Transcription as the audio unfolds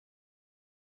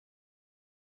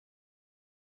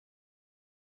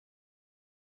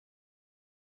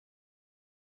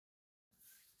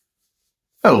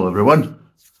Hello everyone,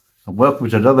 and welcome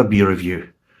to another beer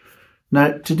review.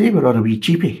 Now today we're on a wee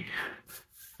cheapie,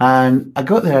 and I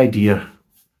got the idea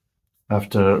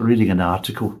after reading an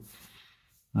article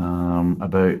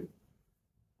about,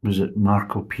 was it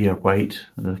Marco Pierre White,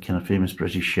 the kind of famous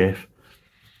British chef,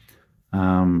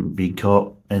 being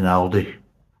caught in Aldi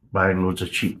buying loads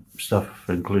of cheap stuff,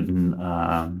 including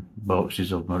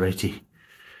boxes of Moretti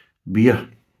beer,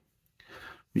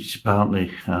 which apparently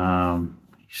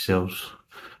he sells.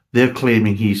 They're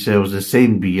claiming he sells the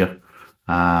same beer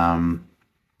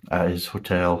at his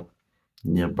hotel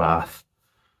near Bath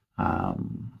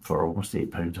for almost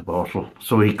 £8 a bottle.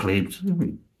 So he claims.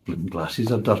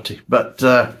 Glasses are dirty, but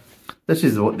this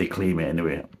is what they claim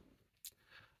anyway.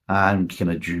 I'm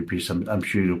kind of dubious. I'm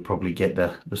sure you'll probably get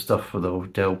the stuff for the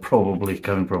hotel probably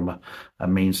coming from a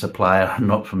main supplier,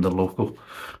 not from the local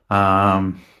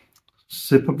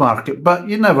supermarket, but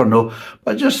you never know.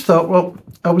 But I just thought, well,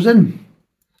 I was in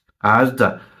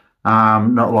Asda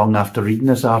not long after reading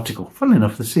this article, funnily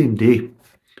enough the same day,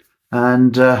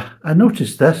 and I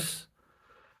noticed this,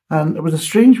 and it was a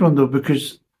strange one though,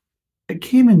 because it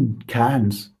came in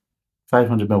cans,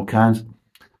 500ml cans,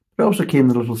 but it also came in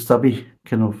the little stubby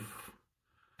kind of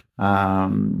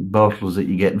bottles that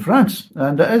you get in France,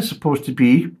 and it is supposed to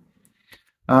be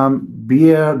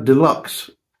Biere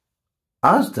Deluxe,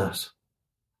 Asda's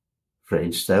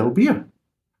French style beer.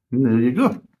 And there you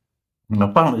go. And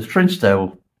apparently it's French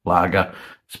style lager.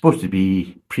 It's supposed to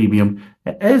be premium.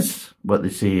 It is what they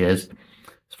say is.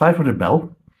 It's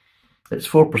 500ml. It's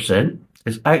 4%.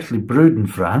 It's actually brewed in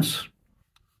France,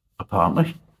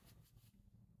 apparently.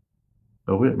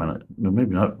 Oh, wait a minute. No,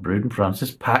 maybe not brewed in France.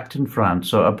 It's packed in France.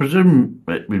 So I presume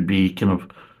it would be kind of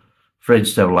French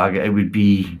style lager. It would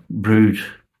be brewed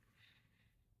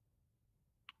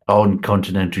on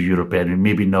continental Europe anyway.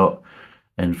 Maybe not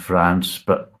in France,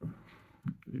 but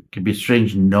it could be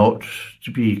strange not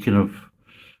to be kind of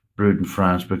brewed in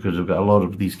France, because they've got a lot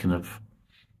of these kind of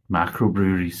macro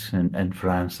breweries in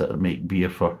France that make beer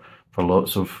for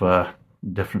lots of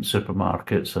different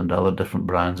supermarkets and other different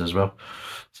brands as well.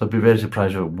 So I'd be very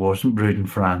surprised if it wasn't brewed in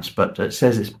France, but it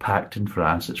says it's packed in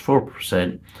France. It's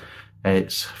 4%,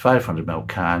 it's 500ml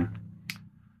can,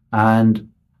 and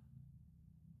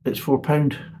it's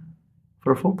 £4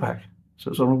 for a 4-pack.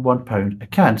 So it's only £1 a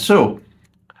can. So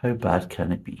how bad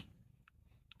can it be?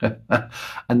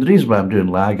 And the reason why I'm doing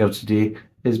lager today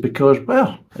is because,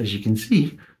 well, as you can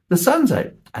see, the sun's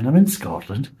out and I'm in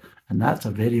Scotland, and that's a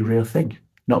very rare thing.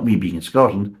 Not me being in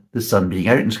Scotland, the sun being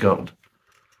out in Scotland.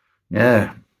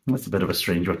 Yeah, that's a bit of a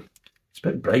strange one. It's a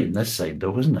bit bright on this side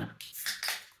though, isn't it?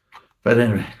 But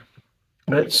anyway,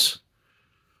 let's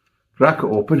crack it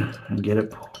open and get it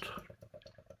poured.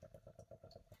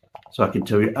 So I can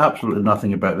tell you absolutely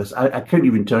nothing about this. I couldn't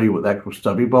even tell you what the actual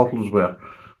stubby bottles were,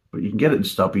 but you can get it in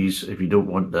stubbies if you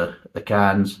don't want the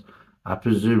cans. I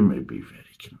presume it'd be very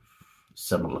kind of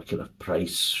similar kind of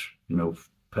price, you know,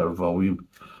 per volume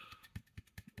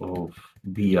of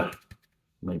beer.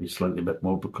 Maybe slightly a bit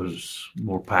more because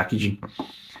more packaging.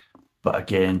 But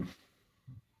again,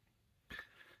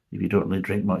 if you don't really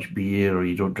drink much beer, or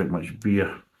you don't drink much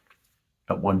beer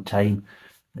at one time,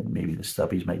 then maybe the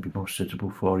stubbies might be more suitable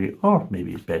for you, or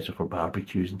maybe it's better for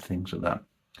barbecues and things like that.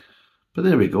 But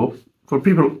there we go. For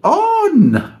people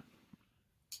on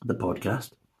the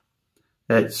podcast,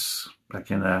 it's a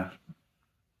kind of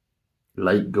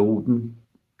light golden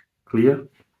clear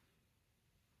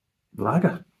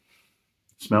lager.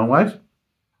 Smell wise,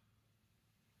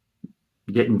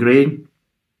 getting grain,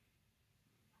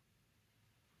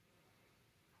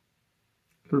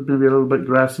 maybe a little bit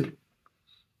grassy.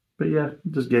 But yeah,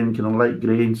 just getting kind of light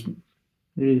grains,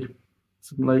 maybe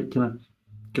some light kind of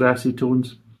grassy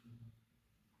tones,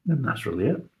 and that's really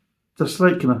it. Just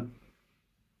slight kind of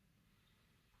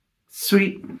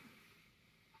sweet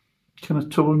kind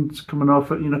of tones coming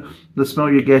off it. You know, the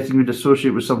smell you're getting would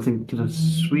associate with something kind of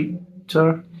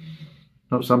sweeter,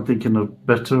 not something kind of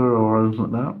bitter or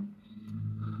anything like that.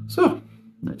 So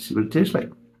let's see what it tastes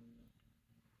like.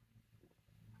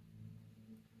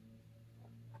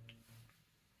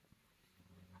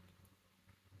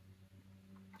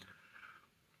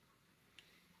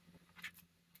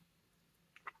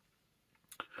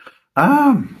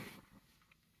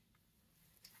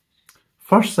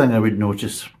 First thing I would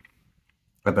notice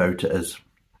about it is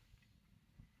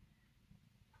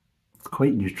it's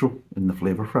quite neutral in the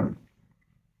flavour front.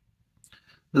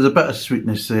 There's a bit of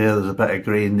sweetness there, there's a bit of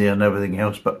grain there and everything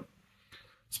else, but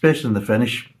especially in the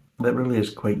finish, it really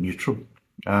is quite neutral.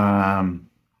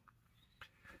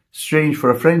 Strange,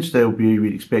 for a French style beer, you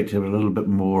would expect to have a little bit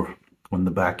more on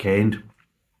the back end.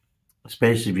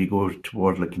 especially if you go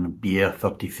towards like kind of Biere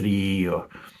 33 or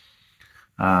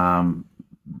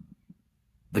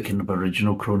the kind of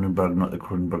original Kronenberg, not the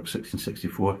Kronenberg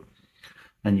 1664,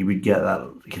 and you would get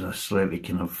that kind of slightly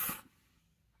kind of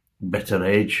bitter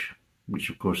edge, which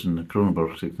of course in the Kronenberg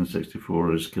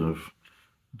 1664 is kind of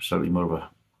slightly more of a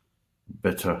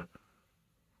bitter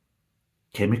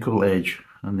chemical edge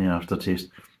in the aftertaste.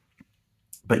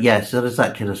 But yes, there is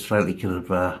that kind of slightly kind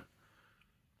of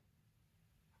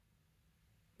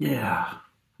yeah,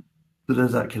 there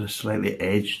is that kind of slightly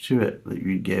edge to it that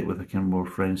you get with a kind of more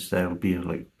French style beer,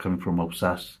 like coming from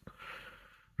Alsace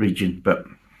region, but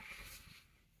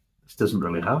this doesn't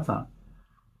really have that.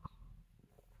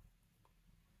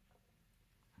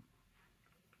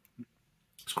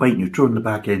 It's quite neutral in the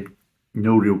back end,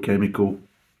 no real chemical.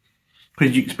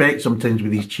 Because you expect sometimes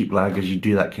with these cheap lagers, you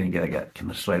do that kind of get kind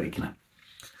of slightly kind of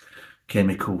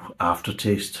chemical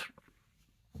aftertaste.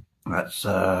 That's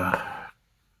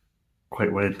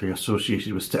quite widely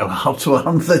associated with Stella Artois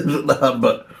and things like that,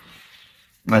 but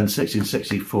in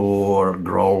 1664,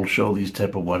 Grolsch, all these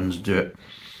type of ones do it,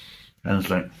 and it's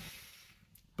like,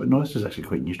 but no, this is actually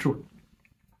quite neutral.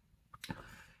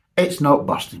 It's not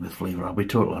bursting with flavour, I'll be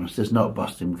totally honest, it's not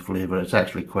bursting with flavour, it's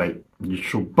actually quite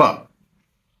neutral, but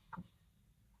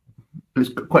it's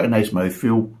got quite a nice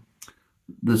mouthfeel.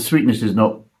 The sweetness is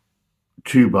not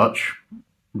too much,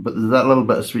 but that little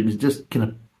bit of sweetness just kind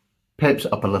of peps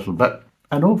it up a little bit,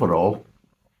 and overall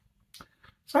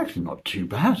it's actually not too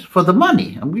bad for the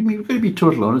money. I mean, we're going to be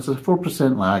totally honest, it's a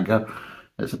 4% lager,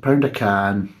 it's £1 a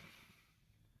can,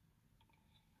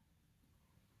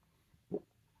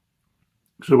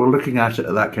 so we're looking at it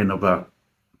at that kind of a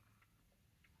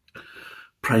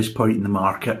price point in the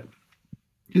market.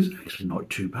 It's actually not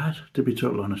too bad, to be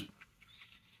totally honest.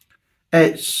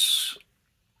 It's,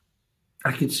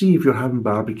 I can see if you're having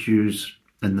barbecues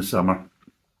in the summer,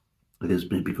 it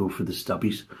is maybe go for the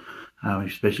stubbies,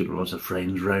 especially with lots of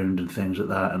friends round and things like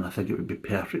that, and I think it would be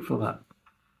perfect for that.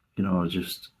 You know,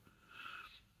 just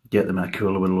get them in a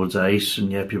cooler with loads of ice,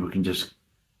 and yeah, people can just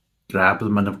grab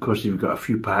them, and of course if you've got a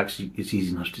few packs, it's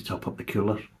easy enough to top up the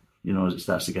cooler, you know, as it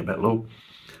starts to get a bit low.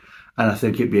 And I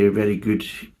think it'd be a very good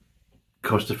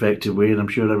cost-effective way, and I'm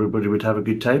sure everybody would have a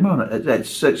good time on it.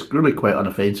 It's really quite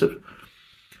unoffensive,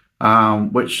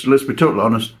 which, let's be totally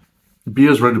honest,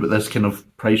 beers round about this kind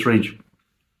of price range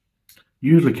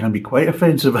usually can be quite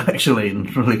offensive actually,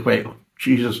 and really quite,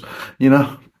 Jesus, you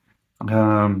know.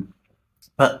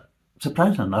 But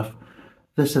surprisingly enough,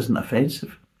 this isn't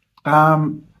offensive.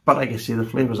 But like I say, the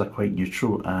flavours are quite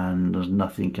neutral, and there's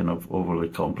nothing kind of overly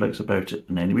complex about it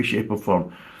in any way, shape or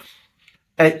form.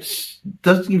 It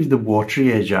doesn't give you the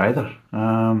watery edge either,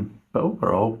 but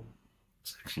overall,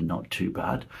 it's actually not too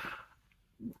bad.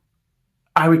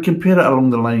 I would compare it along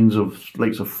the lines of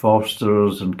likes of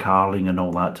Foster's and Carling and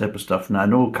all that type of stuff. Now I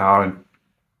know Carling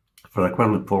for an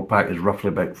equivalent 4-pack is roughly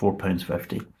about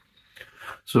 £4.50.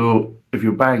 So if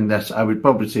you're buying this, I would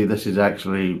probably say this is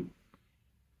actually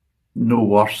no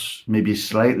worse, maybe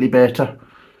slightly better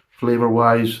flavour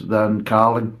wise than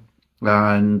Carling.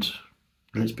 And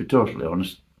let's be totally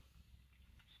honest,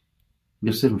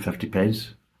 you're saving 50p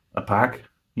a pack,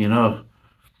 you know.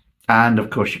 And of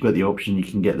course you've got the option, you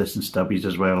can get this in stubbies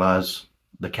as well as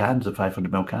the cans, the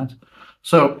 500ml cans.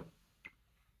 So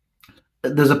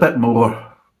there's a bit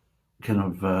more kind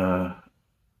of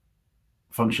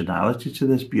functionality to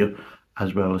this beer,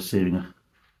 as well as saving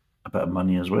a bit of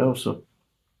money as well. So,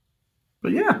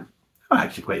 but yeah, I'm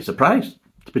actually quite surprised,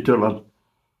 to be totally honest.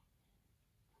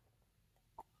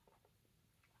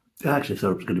 I actually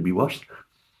thought it was going to be worse,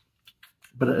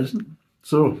 but it isn't.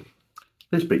 So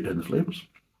let's break down the flavours.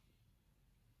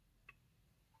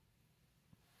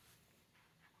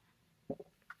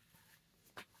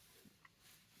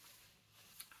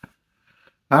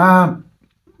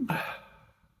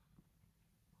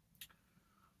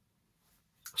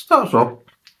 Starts off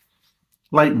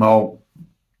light malt,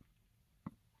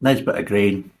 nice bit of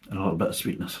grain, and a little bit of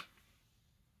sweetness.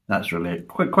 That's really it.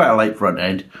 Quite a light front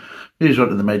end. Moves on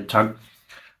to the mid tongue,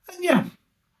 and yeah,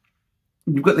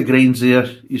 you've got the grains there.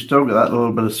 You've still got that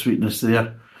little bit of sweetness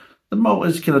there. The malt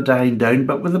is kind of dying down,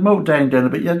 but with the malt dying down a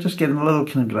bit, you're just getting a little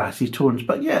kind of grassy tones.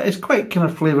 But yeah, it's quite kind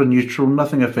of flavour neutral,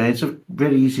 nothing offensive,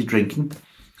 very easy drinking.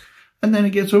 And then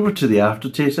it gets over to the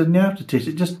aftertaste, and the aftertaste,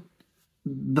 it just,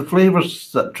 the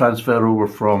flavours that transfer over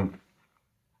from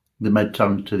the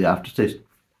mid-tongue to the aftertaste.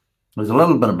 There's a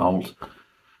little bit of malt,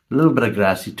 a little bit of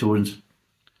grassy tones,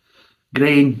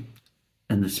 grain,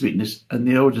 and the sweetness, and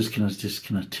they all just kind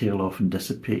of tail off and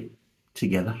dissipate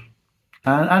together,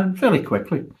 and fairly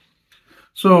quickly.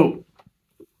 So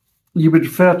You would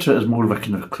refer to it as more of a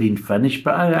kind of clean finish,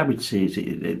 but I would say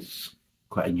it's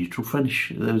quite a neutral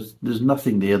finish. There's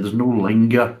nothing there. There's no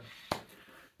linger,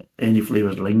 any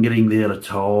flavours lingering there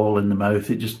at all in the mouth.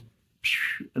 It just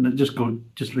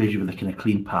leaves you with a kind of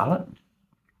clean palate.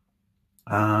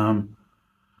 I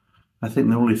think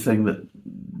the only thing that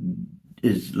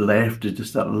is left is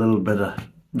just that little bit of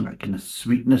that kind of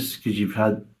sweetness, because you've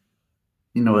had,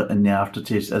 you know, in the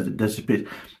aftertaste as it dissipates,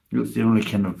 it's the only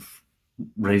kind of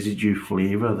residue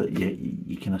flavour that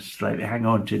you kind of slightly hang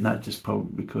on to, and that's just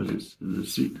probably because it's the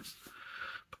sweetness.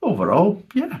 But overall,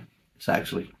 yeah, it's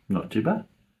actually not too bad.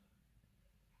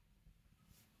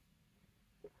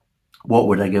 What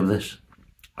would I give this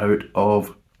out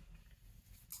of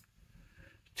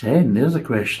 10? There's a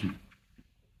question.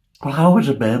 Well, I always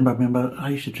remember I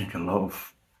used to drink a lot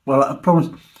of, well, I promise,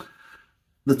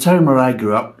 the town where I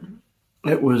grew up,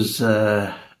 it was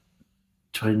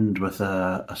twinned with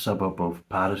a suburb of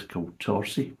Paris called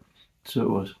Torcy, so it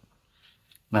was.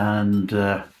 And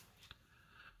I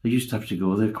used to have to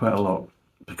go there quite a lot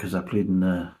because I played in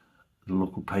the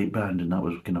local pipe band, and that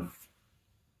was kind of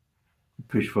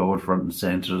pushed forward front and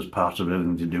centre as part of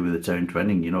everything to do with the town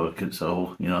twinning, you know, it's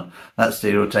all, you know, that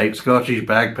stereotype, Scottish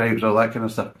bagpipes, all that kind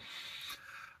of stuff.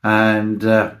 And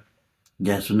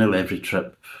yeah, so nearly every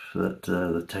trip that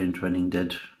the town twinning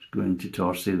did, going to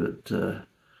Torcy, that the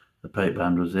pipe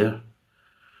band was there.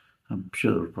 I'm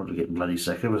sure they were probably getting bloody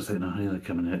sick of us, thinking, oh, they're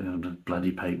coming out with a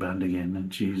bloody pipe band again, and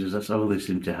Jesus, that's all they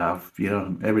seem to have, you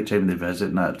know, every time they visit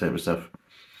and that type of stuff.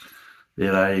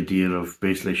 Their idea of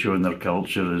basically showing their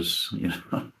culture is, you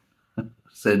know,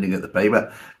 sending out the pipe.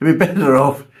 It'd be better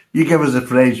off, you give us a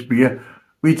French beer,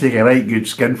 we take a right good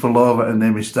skinful of it, and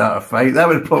then we start a fight. That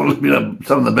would probably be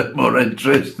something a bit more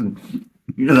interesting.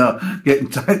 You know, getting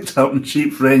tacked up in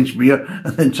cheap French beer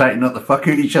and then trying not to fuck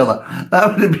out each other.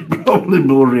 That would be probably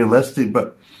more realistic,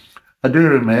 but I do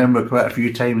remember quite a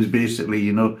few times, basically,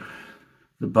 you know,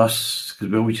 the bus,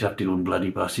 because we always have to go on bloody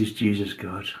buses, Jesus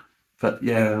God. But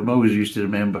yeah, I'm always used to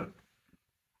remember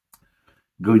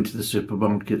going to the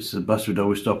supermarkets. The bus would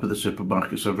always stop at the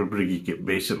supermarket, so everybody could get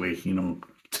basically, you know,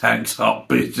 tanked up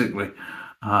basically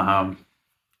on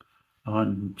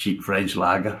cheap French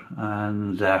lager.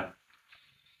 And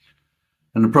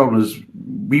the problem is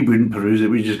we wouldn't peruse it.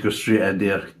 We just go straight in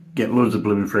there, get loads of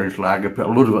blooming French lager, put a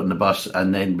load of it in the bus,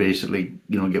 and then basically,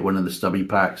 you know, get one of the stubby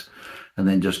packs, and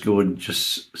then just go and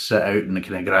just sit out in the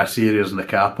kind of grassy areas in the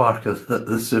car park at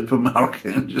the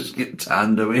supermarket and just get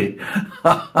tanned away.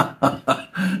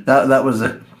 that was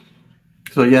it.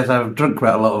 So yes, I've drunk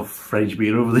quite a lot of French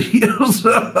beer over the years.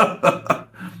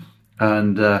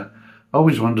 And I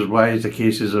always wondered why the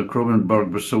cases of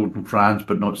Kronenbourg were sold in France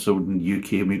but not sold in the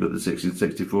UK, and we got the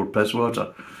 1664 piss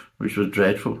water, which was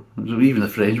dreadful. Even the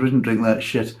French wouldn't drink that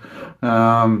shit.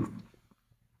 And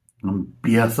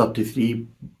Biere 33,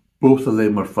 both of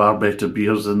them were far better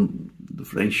beers than the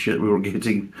French shit we were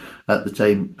getting at the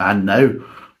time and now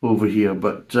over here.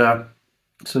 But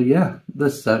so yeah,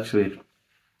 this actually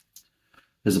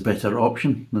is a better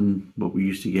option than what we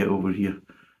used to get over here.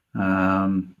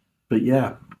 But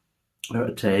yeah, out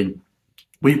of 10.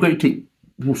 Well, you've got to take,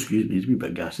 oh, excuse me, it's a wee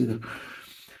bit gassy there.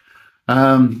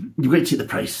 You've got to take the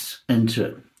price into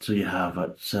it. So you have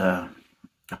it's £1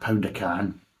 a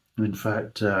can. In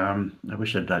fact, I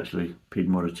wish I'd actually paid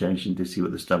more attention to see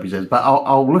what the stubbies is, but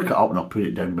I'll look it up and I'll put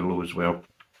it down below as well.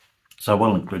 So I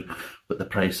will include what the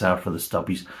price are for the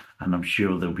stubbies, and I'm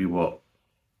sure they'll be what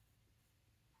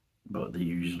they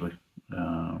usually.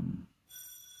 Fuckers.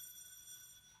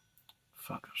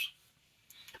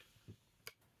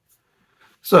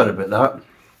 Sorry about that.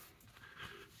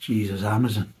 Jesus,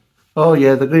 Amazon. Oh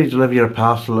yeah, they're going to deliver your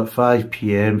parcel at 5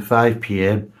 PM.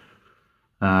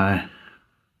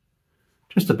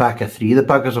 Just the back of 3, the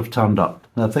buggers have turned up.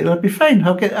 And I think that'll be fine.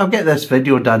 I'll get this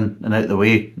video done and out the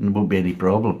way, and it won't be any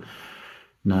problem.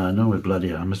 No with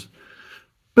bloody Amazon.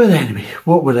 But anyway,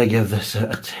 what would I give this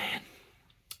out of 10?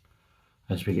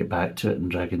 As we get back to it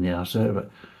and dragging the arse out of it.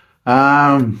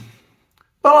 Well,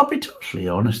 I'll be totally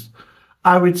honest.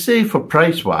 I would say for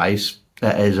price-wise,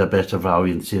 it is a better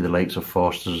value than, say, the likes of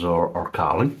Foster's or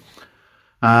Carling.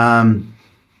 I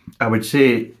would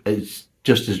say it's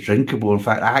just as drinkable. In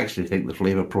fact, I actually think the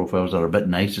flavour profiles are a bit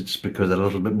nicer just because they're a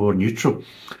little bit more neutral.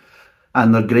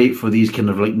 And they're great for these kind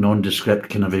of like nondescript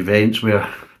kind of events where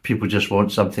people just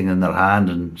want something in their hand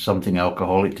and something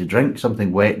alcoholic to drink,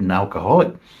 something wet and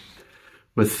alcoholic.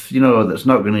 With, you know, that's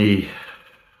not going to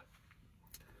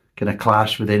kind of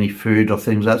clash with any food or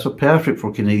things. That's so perfect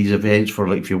for kind of these events, for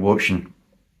like if you're watching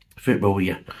football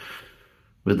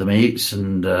with the mates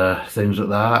and things like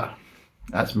that.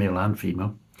 That's male and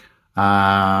female.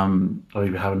 Or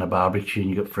you're having a barbecue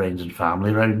and you've got friends and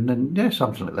family around, and yeah,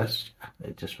 something like this,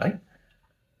 it's just fine.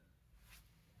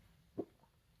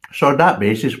 So on that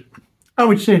basis, I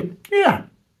would say, yeah,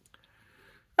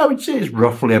 I would say it's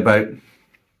roughly about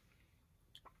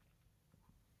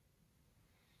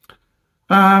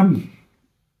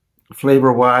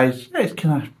flavour wise, yeah, it's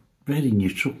kind of very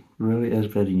neutral, really is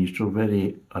very neutral,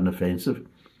 very unoffensive.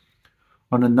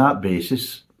 And on that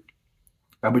basis,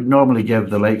 I would normally give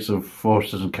the likes of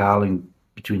Forster's and Carling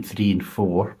between 3 and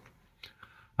 4.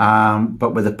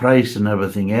 But with the price and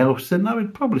everything else, then I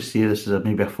would probably say this is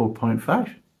maybe a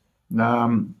 4.5.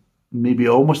 Maybe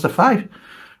almost a 5.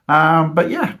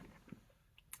 But yeah,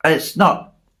 it's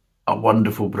not a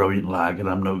wonderful, brilliant lager.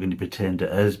 I'm not going to pretend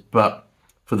it is. But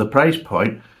for the price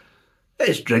point,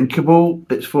 it's drinkable.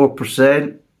 It's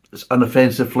 4%. It's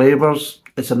unoffensive flavours.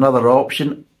 It's another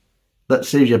option that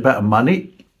saves you a bit of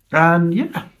money. And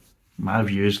yeah, my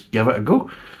view is give it a go.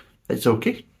 It's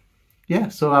okay. Yeah,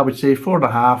 so I would say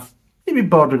 4.5, maybe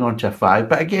bordering on to a 5.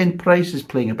 But again, price is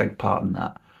playing a big part in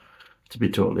that, to be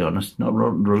totally honest. Not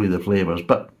really the flavours,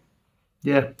 but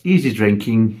yeah, easy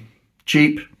drinking,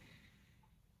 cheap,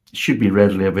 should be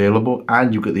readily available,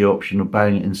 and you've got the option of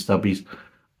buying it in stubbies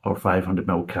or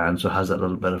 500ml cans, so it has that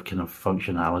little bit of kind of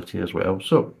functionality as well.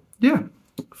 So yeah,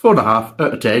 4.5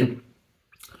 out of 10.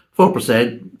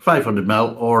 4%,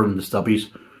 500ml, or in the stubbies.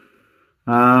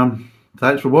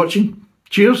 Thanks for watching.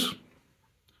 Cheers,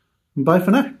 and bye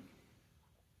for now.